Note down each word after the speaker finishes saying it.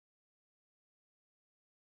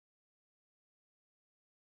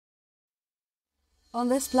On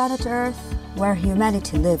this planet Earth, where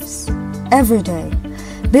humanity lives, every day,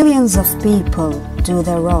 billions of people do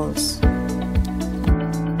their roles.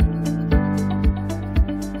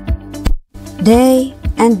 Day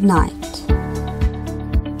and night.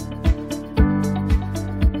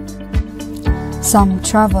 Some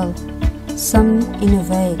travel, some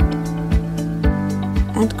innovate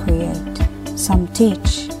and create. Some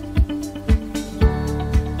teach,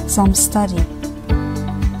 some study,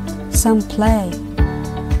 some play.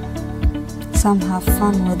 Some have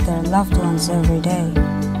fun with their loved ones every day.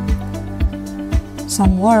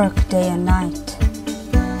 Some work day and night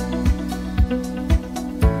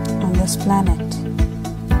on this planet.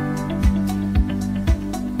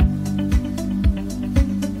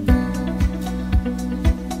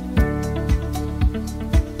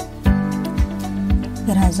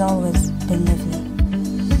 It has always been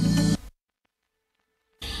lively.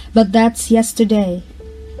 But that's yesterday.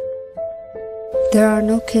 There are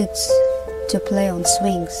no kids to play on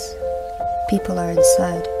swings. People are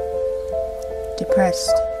inside,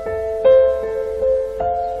 depressed.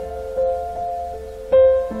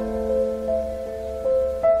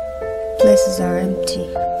 Places are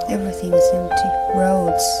empty. Everything is empty.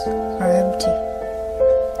 Roads are empty.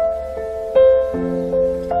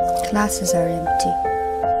 Classes are empty.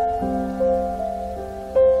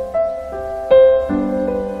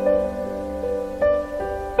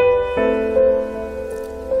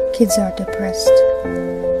 Kids are depressed.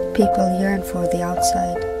 People yearn for the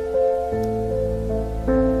outside.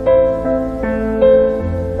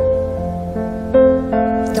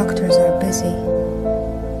 Doctors are busy.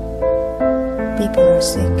 People are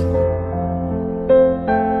sick.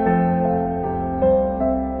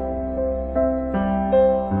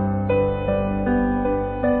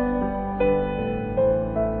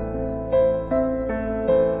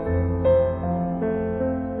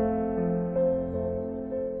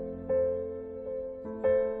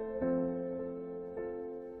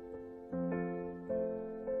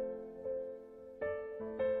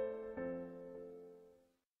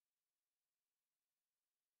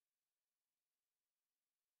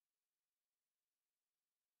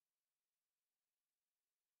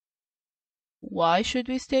 Why should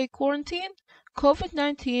we stay quarantined?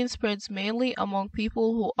 COVID-19 spreads mainly among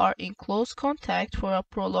people who are in close contact for a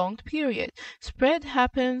prolonged period. Spread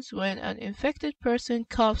happens when an infected person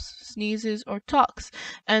coughs, sneezes, or talks,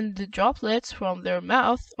 and the droplets from their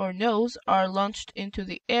mouth or nose are launched into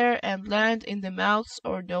the air and land in the mouths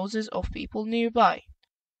or noses of people nearby.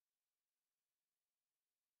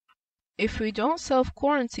 If we don't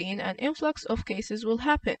self-quarantine, an influx of cases will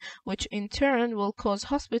happen, which in turn will cause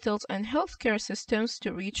hospitals and healthcare systems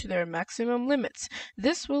to reach their maximum limits.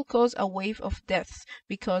 This will cause a wave of deaths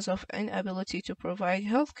because of inability to provide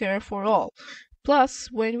healthcare for all. Plus,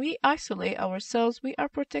 when we isolate ourselves, we are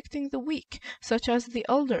protecting the weak, such as the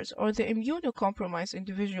elders or the immunocompromised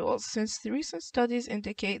individuals, since the recent studies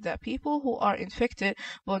indicate that people who are infected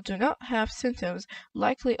but do not have symptoms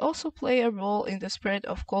likely also play a role in the spread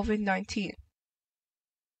of COVID-19.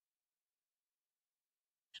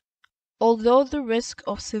 Although the risk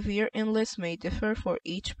of severe illness may differ for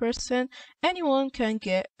each person, anyone can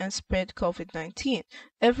get and spread COVID-19.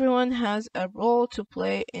 Everyone has a role to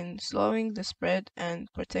play in slowing the spread and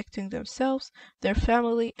protecting themselves, their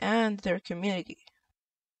family, and their community.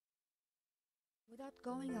 Without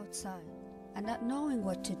going outside and not knowing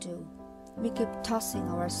what to do, we keep tossing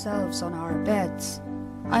ourselves on our beds.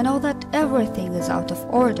 I know that everything is out of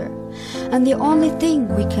order, and the only thing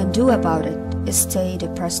we can do about it is stay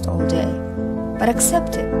depressed all day. But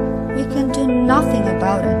accept it. We can do nothing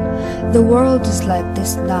about it. The world is like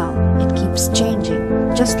this now. It keeps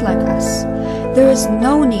changing, just like us. There is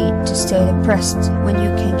no need to stay depressed when you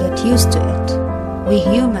can get used to it. We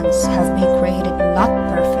humans have been created not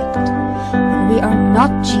perfect. When we are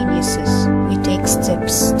not geniuses, we take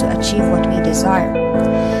steps to achieve what we desire.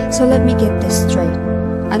 So let me get this straight.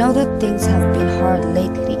 I know that things have been hard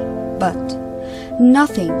lately, but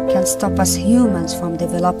nothing can stop us humans from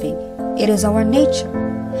developing. It is our nature.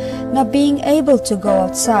 Not being able to go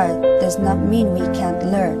outside does not mean we can't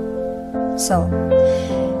learn. So,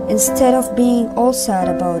 instead of being all sad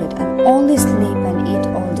about it and only sleep and eat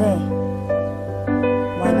all day,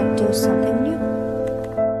 why not do something new?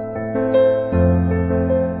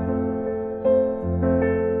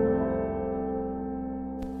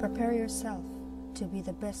 Prepare yourself to be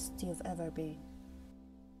the best you've ever been.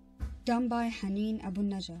 Done by Haneen Abu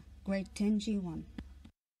Najah, grade 10 G1.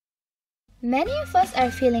 Many of us are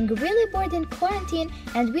feeling really bored in quarantine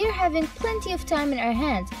and we are having plenty of time in our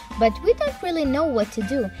hands, but we don't really know what to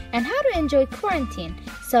do and how to enjoy quarantine.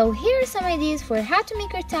 So here are some ideas for how to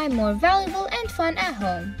make your time more valuable and fun at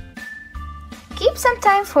home. Keep some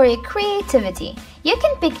time for your creativity. You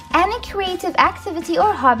can pick any creative activity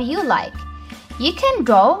or hobby you like. You can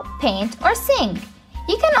draw, paint, or sing.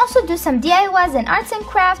 You can also do some DIYs and arts and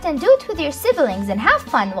crafts and do it with your siblings and have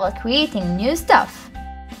fun while creating new stuff.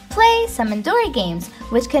 Play some indoor games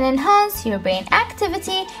which can enhance your brain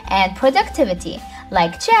activity and productivity,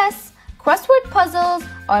 like chess, crossword puzzles,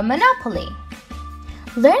 or Monopoly.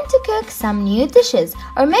 Learn to cook some new dishes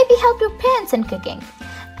or maybe help your parents in cooking.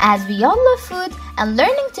 As we all love food, and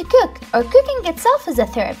learning to cook or cooking itself is a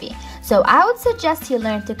therapy, so I would suggest you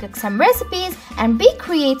learn to cook some recipes and be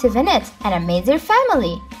creative in it and amaze your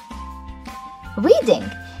family. Reading.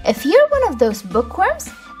 If you're one of those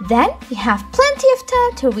bookworms, then you have plenty of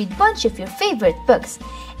time to read a bunch of your favorite books.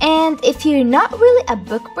 And if you're not really a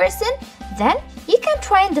book person, then you can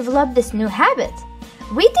try and develop this new habit.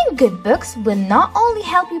 Reading good books will not only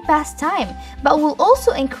help you pass time, but will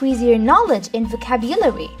also increase your knowledge and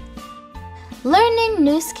vocabulary. Learning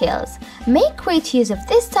new skills. Make great use of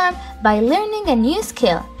this time by learning a new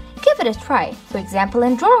skill. Give it a try, for example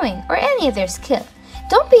in drawing or any other skill.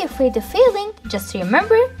 Don't be afraid of failing, just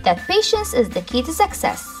remember that patience is the key to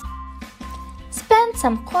success. Spend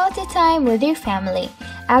some quality time with your family.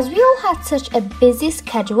 As we all had such a busy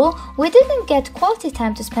schedule, we didn't get quality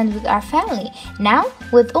time to spend with our family. Now,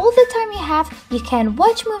 with all the time you have, you can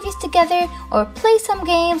watch movies together or play some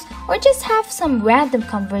games or just have some random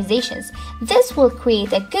conversations. This will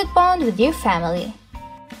create a good bond with your family.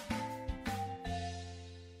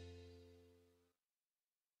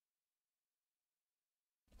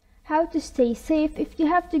 How to stay safe if you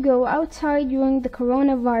have to go outside during the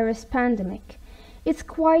coronavirus pandemic. It's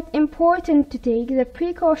quite important to take the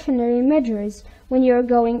precautionary measures when you're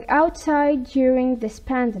going outside during this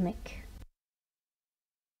pandemic.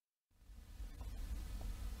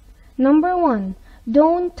 Number 1.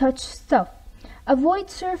 Don't touch stuff.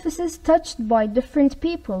 Avoid surfaces touched by different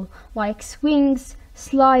people, like swings,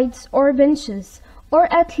 slides, or benches, or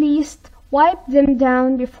at least wipe them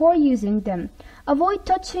down before using them. Avoid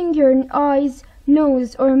touching your eyes,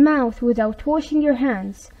 nose, or mouth without washing your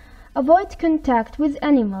hands. Avoid contact with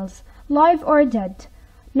animals, live or dead.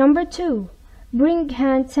 Number 2. Bring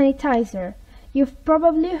hand sanitizer. You've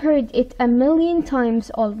probably heard it a million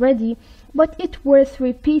times already, but it's worth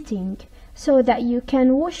repeating, so that you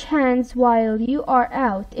can wash hands while you are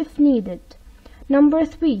out if needed. Number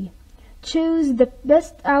 3. Choose the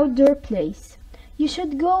best outdoor place. You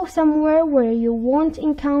should go somewhere where you won't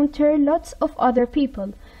encounter lots of other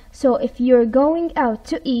people. So if you're going out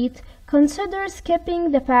to eat, consider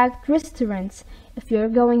skipping the packed restaurants. If you're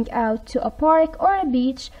going out to a park or a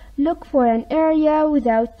beach, look for an area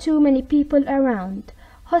without too many people around.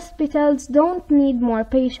 Hospitals don't need more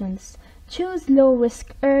patients. Choose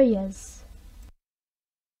low-risk areas.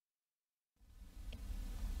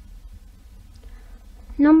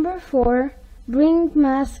 Number 4. Bring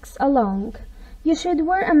masks along. You should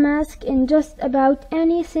wear a mask in just about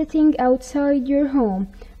any setting outside your home,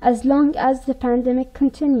 as long as the pandemic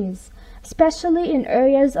continues, especially in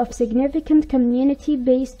areas of significant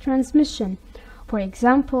community-based transmission. For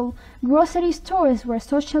example, grocery stores where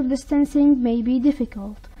social distancing may be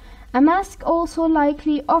difficult. A mask also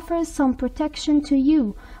likely offers some protection to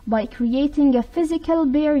you by creating a physical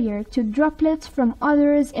barrier to droplets from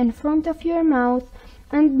others in front of your mouth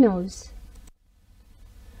and nose.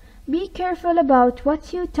 Be careful about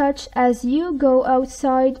what you touch as you go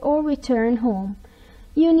outside or return home.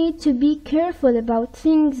 You need to be careful about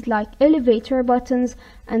things like elevator buttons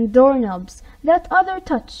and doorknobs that others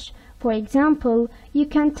touch. For example, you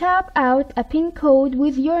can tap out a PIN code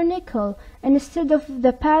with your nickel instead of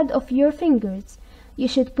the pad of your fingers. You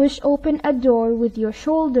should push open a door with your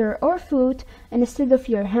shoulder or foot instead of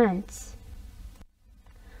your hands.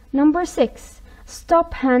 Number 6.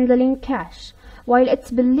 Stop handling cash. While it's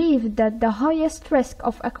believed that the highest risk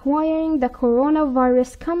of acquiring the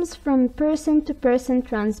coronavirus comes from person-to-person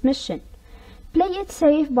transmission, play it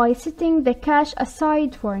safe by setting the cash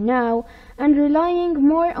aside for now and relying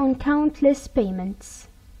more on countless payments.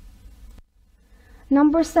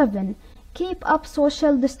 Number 7. Keep up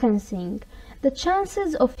social distancing. The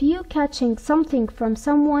chances of you catching something from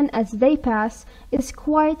someone as they pass is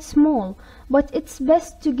quite small, but it's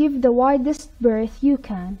best to give the widest berth you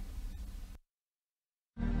can.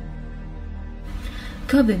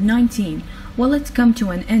 COVID-19, will it come to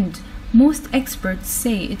an end? Most experts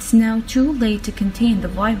say it's now too late to contain the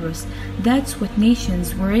virus. That's what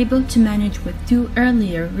nations were able to manage with two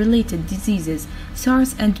earlier related diseases,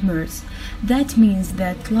 SARS and MERS. That means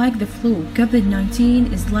that, like the flu,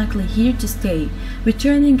 COVID-19 is likely here to stay,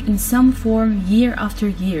 returning in some form year after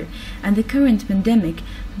year, and the current pandemic,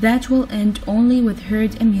 that will end only with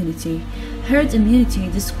herd immunity. Herd immunity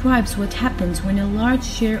describes what happens when a large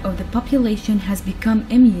share of the population has become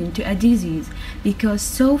immune to a disease. Because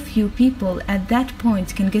so few people at that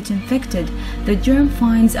point can get infected, the germ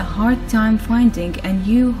finds a hard time finding a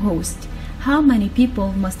new host. How many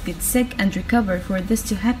people must get sick and recover for this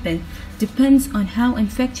to happen depends on how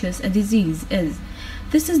infectious a disease is.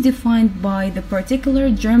 This is defined by the particular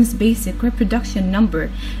germ's basic reproduction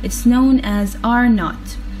number. It's known as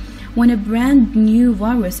R0. When a brand new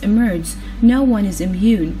virus emerges, no one is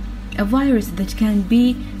immune. A virus that can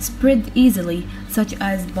be spread easily, such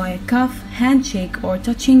as by a cough, handshake, or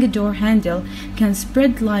touching a door handle, can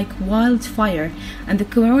spread like wildfire, and the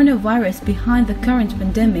coronavirus behind the current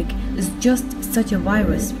pandemic is just such a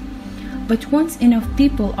virus. But once enough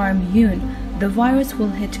people are immune, the virus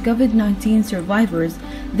will hit COVID-19 survivors.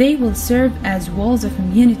 They will serve as walls of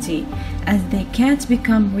immunity. As they can't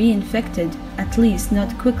become reinfected, at least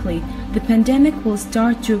not quickly, the pandemic will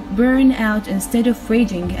start to burn out instead of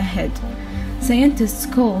raging ahead. Scientists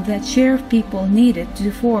call that share of people needed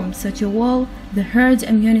to form such a wall the herd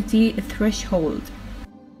immunity threshold.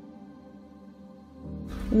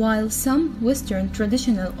 While some Western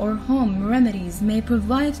traditional or home remedies may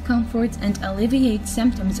provide comfort and alleviate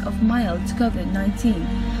symptoms of mild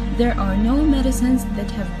COVID-19, there are no medicines that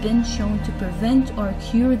have been shown to prevent or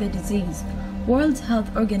cure the disease. World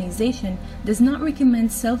Health Organization does not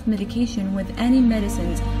recommend self-medication with any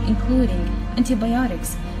medicines, including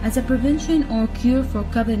antibiotics, as a prevention or cure for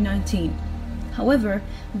COVID-19. However,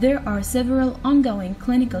 there are several ongoing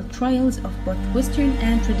clinical trials of both Western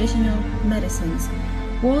and traditional medicines.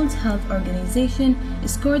 World Health Organization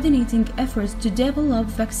is coordinating efforts to develop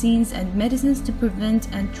vaccines and medicines to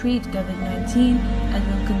prevent and treat COVID-19 and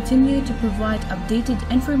will continue to provide updated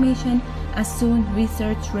information as soon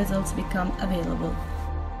research results become available.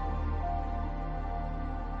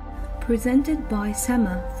 Presented by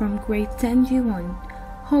Sama from Grade 10 G1.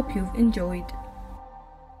 Hope you've enjoyed.